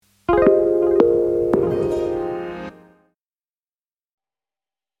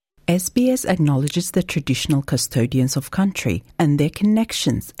SBS acknowledges the traditional custodians of country and their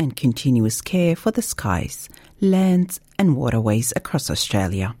connections and continuous care for the skies, lands and waterways across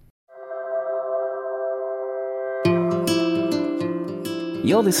Australia.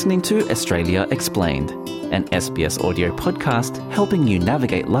 You're listening to Australia Explained, an SBS audio podcast helping you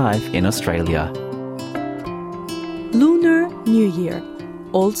navigate life in Australia. Lunar New Year,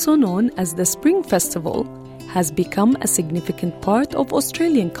 also known as the Spring Festival, has become a significant part of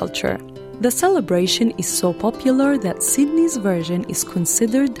Australian culture. The celebration is so popular that Sydney's version is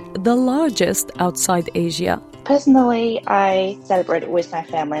considered the largest outside Asia. Personally, I celebrate it with my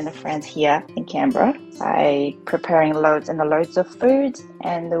family and friends here in Canberra by preparing loads and loads of food,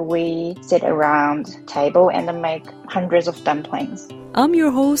 and we sit around the table and make hundreds of dumplings. I'm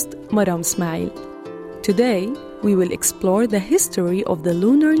your host, Maram Ismail. Today, we will explore the history of the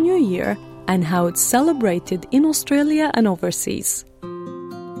Lunar New Year and how it's celebrated in Australia and overseas.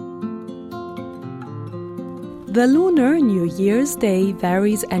 The Lunar New Year's Day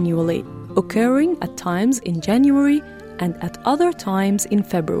varies annually, occurring at times in January and at other times in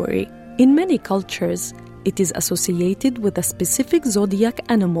February. In many cultures, it is associated with a specific zodiac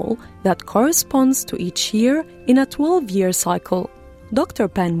animal that corresponds to each year in a 12-year cycle. Dr.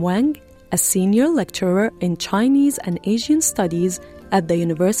 Pan Wang, a senior lecturer in Chinese and Asian studies at the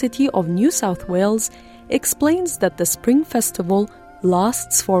University of New South Wales, explains that the Spring Festival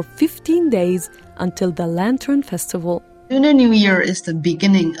lasts for 15 days until the Lantern Festival. Lunar New Year is the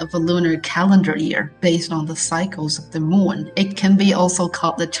beginning of a lunar calendar year based on the cycles of the moon. It can be also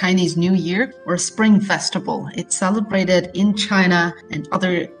called the Chinese New Year or Spring Festival. It's celebrated in China and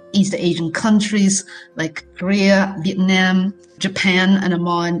other East Asian countries like Korea, Vietnam, Japan, and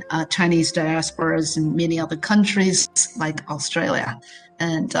among Chinese diasporas in many other countries like Australia.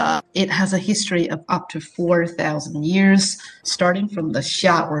 And it has a history of up to 4,000 years, starting from the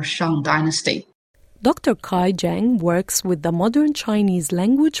Xia or Shang dynasty. Dr. Kai Zhang works with the Modern Chinese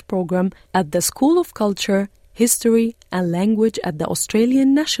Language Program at the School of Culture, History and Language at the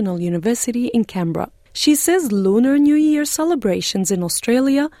Australian National University in Canberra. She says Lunar New Year celebrations in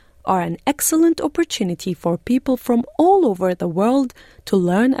Australia are an excellent opportunity for people from all over the world to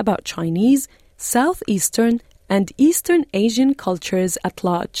learn about Chinese, Southeastern and Eastern Asian cultures at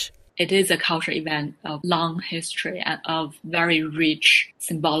large. It is a cultural event of long history and of very rich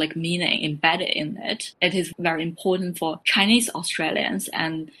symbolic meaning embedded in it. It is very important for Chinese Australians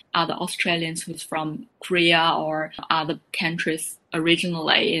and other Australians who's from Korea or other countries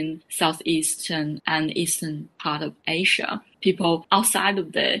originally in southeastern and eastern part of Asia. People outside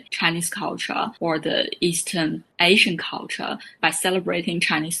of the Chinese culture or the Eastern Asian culture, by celebrating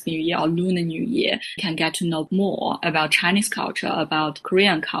Chinese New Year or Lunar New Year, can get to know more about Chinese culture, about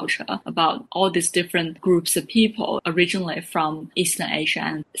Korean culture, about all these different groups of people originally from Eastern Asia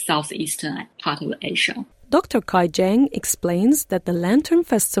and Southeastern part of Asia. Dr. Kai Zhang explains that the Lantern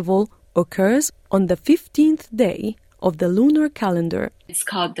Festival occurs on the 15th day of the lunar calendar. It's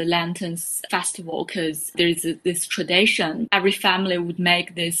called the Lanterns Festival because there is this tradition. Every family would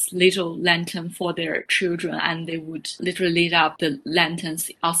make this little lantern for their children, and they would literally light up the lanterns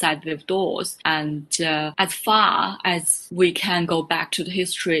outside their doors. And as far as we can go back to the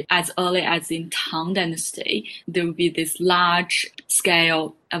history, as early as in Tang Dynasty, there would be this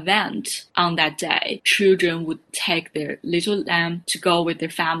large-scale event on that day. Children would take their little lamb to go with their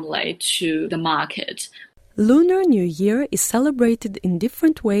family to the market. Lunar New Year is celebrated in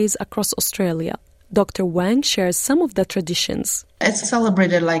different ways across Australia. Dr. Wang shares some of the traditions. It's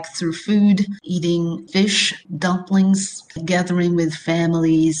celebrated through food, eating fish, dumplings, gathering with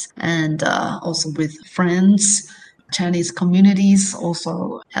families, and also with friends. Chinese communities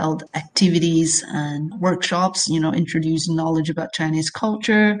also held activities and workshops, introducing knowledge about Chinese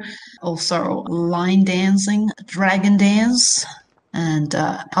culture. Also line dancing, dragon dance. And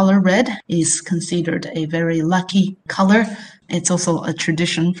color red is considered a very lucky color. It's also a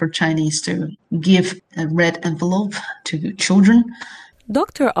tradition for Chinese to give a red envelope to children.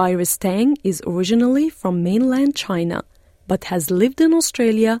 Dr. Iris Tang is originally from mainland China, but has lived in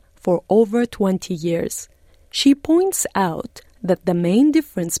Australia for over 20 years. She points out that the main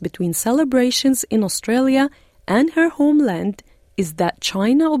difference between celebrations in Australia and her homeland is that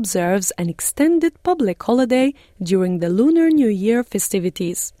China observes an extended public holiday during the Lunar New Year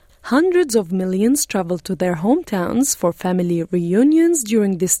festivities. Hundreds of millions travel to their hometowns for family reunions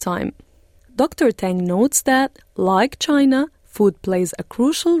during this time. Dr. Tang notes that, like China, food plays a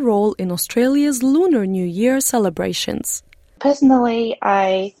crucial role in Australia's Lunar New Year celebrations. Personally,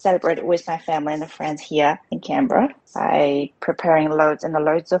 I celebrate it with my family and friends here in Canberra by preparing loads and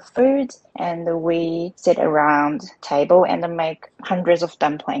loads of food, and we sit around table and make hundreds of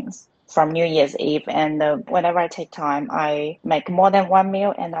dumplings from New Year's Eve. And whenever I take time, I make more than one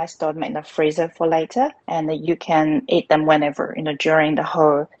meal and I store them in the freezer for later. And you can eat them whenever, during the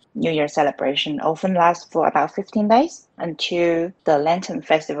whole New Year celebration. Often lasts for about 15 days until the Lantern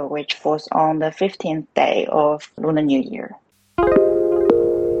Festival, which falls on the 15th day of Lunar New Year.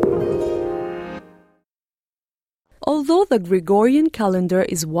 Although the Gregorian calendar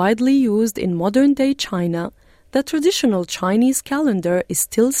is widely used in modern-day China, the traditional Chinese calendar is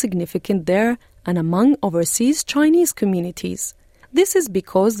still significant there and among overseas Chinese communities. This is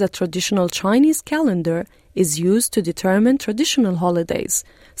because the traditional Chinese calendar is used to determine traditional holidays,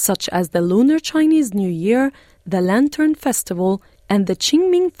 such as the Lunar Chinese New Year, the Lantern Festival, and the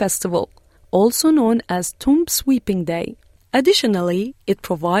Qingming Festival, also known as Tomb Sweeping Day. Additionally, it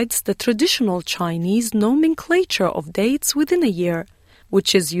provides the traditional Chinese nomenclature of dates within a year,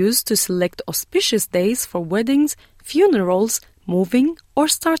 which is used to select auspicious days for weddings, funerals, moving, or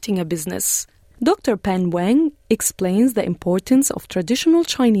starting a business. Dr. Pan Wang explains the importance of traditional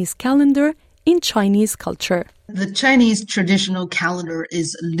Chinese calendar in Chinese culture. The Chinese traditional calendar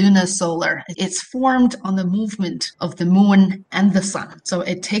is lunar solar. It's formed on the movement of the moon and the sun. So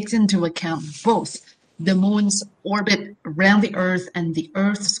it takes into account both the moon's orbit around the earth and the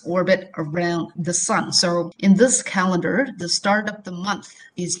earth's orbit around the sun. So in this calendar, the start of the month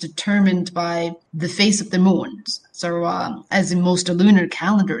is determined by the phase of the moon. So as in most lunar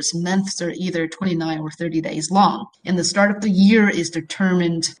calendars, months are either 29 or 30 days long. And the start of the year is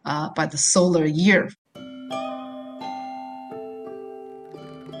determined by the solar year.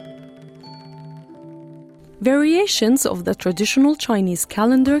 Variations of the traditional Chinese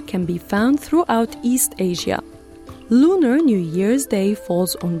calendar can be found throughout East Asia. Lunar New Year's Day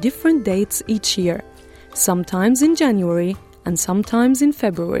falls on different dates each year, sometimes in January and sometimes in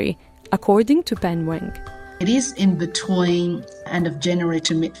February, according to Pan Wang. It is in between end of January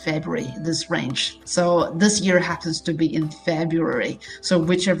to mid-February, this range. So this year happens to be in February. So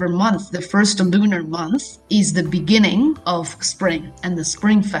whichever month, the first lunar month, is the beginning of spring, and the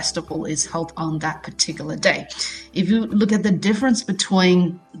Spring Festival is held on that particular day. If you look at the difference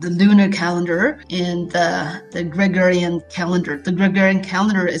between the lunar calendar and the Gregorian calendar, the Gregorian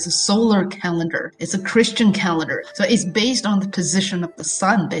calendar is a solar calendar. It's a Christian calendar. So it's based on the position of the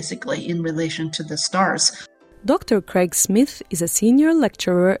sun, basically, in relation to the stars. Dr. Craig Smith is a senior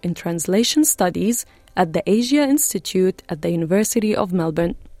lecturer in translation studies at the Asia Institute at the University of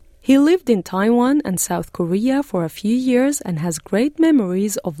Melbourne. He lived in Taiwan and South Korea for a few years and has great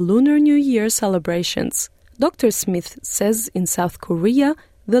memories of Lunar New Year celebrations. Dr. Smith says in South Korea,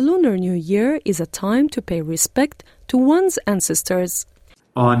 the Lunar New Year is a time to pay respect to one's ancestors.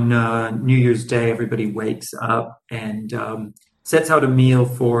 On New Year's Day, everybody wakes up and sets out a meal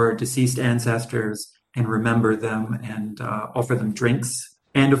for deceased ancestors and remember them and offer them drinks.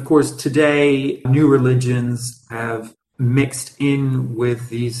 And of course, today, new religions have mixed in with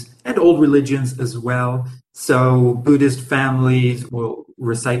these and old religions as well. So Buddhist families will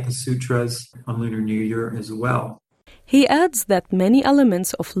recite the sutras on Lunar New Year as well. He adds that many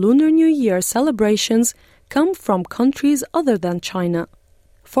elements of Lunar New Year celebrations come from countries other than China.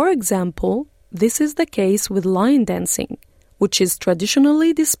 For example, this is the case with lion dancing, which is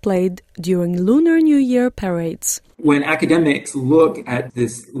traditionally displayed during Lunar New Year parades. When academics look at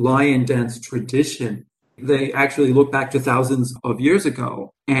this lion dance tradition, they actually look back to thousands of years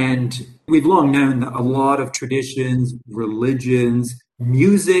ago. And we've long known that a lot of traditions, religions,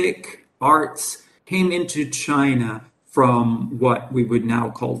 music, arts came into China from what we would now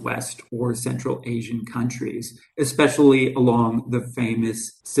call West or Central Asian countries, especially along the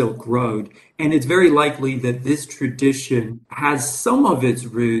famous Silk Road. And it's very likely that this tradition has some of its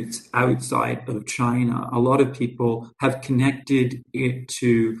roots outside of China. A lot of people have connected it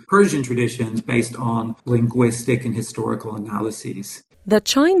to Persian traditions based on linguistic and historical analyses. The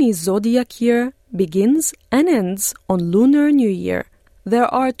Chinese zodiac year begins and ends on Lunar New Year. There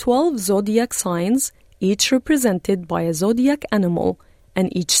are 12 zodiac signs, each represented by a zodiac animal, and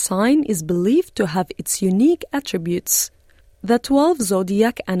each sign is believed to have its unique attributes. The 12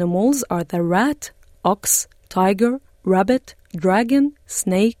 zodiac animals are the rat, ox, tiger, rabbit, dragon,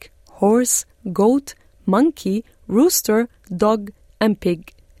 snake, horse, goat, monkey, rooster, dog, and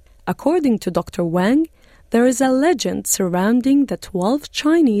pig. According to Dr. Wang, there is a legend surrounding the 12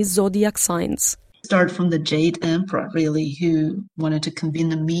 Chinese zodiac signs. start from the Jade Emperor, really, who wanted to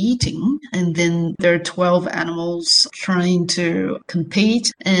convene a meeting. And then there are 12 animals trying to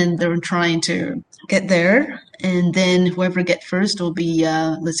compete, and they're trying to get there. And then whoever gets first will be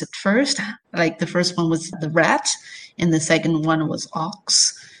listed first. Like the first one was the rat, and the second one was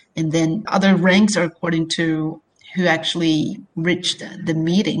ox. And then other ranks are according to who actually reached the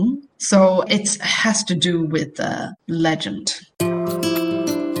meeting. So it has to do with legend.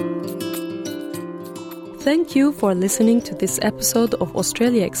 Thank you for listening to this episode of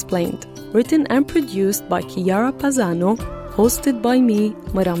Australia Explained, written and produced by Chiara Pisano, hosted by me,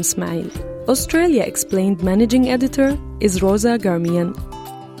 Maram Ismail. Australia Explained managing editor is Rosa Garmian.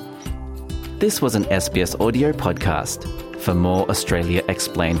 This was an SBS audio podcast. For more Australia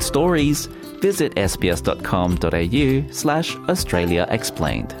Explained stories, visit sbs.com.au/Australia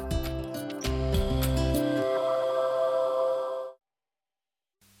Explained.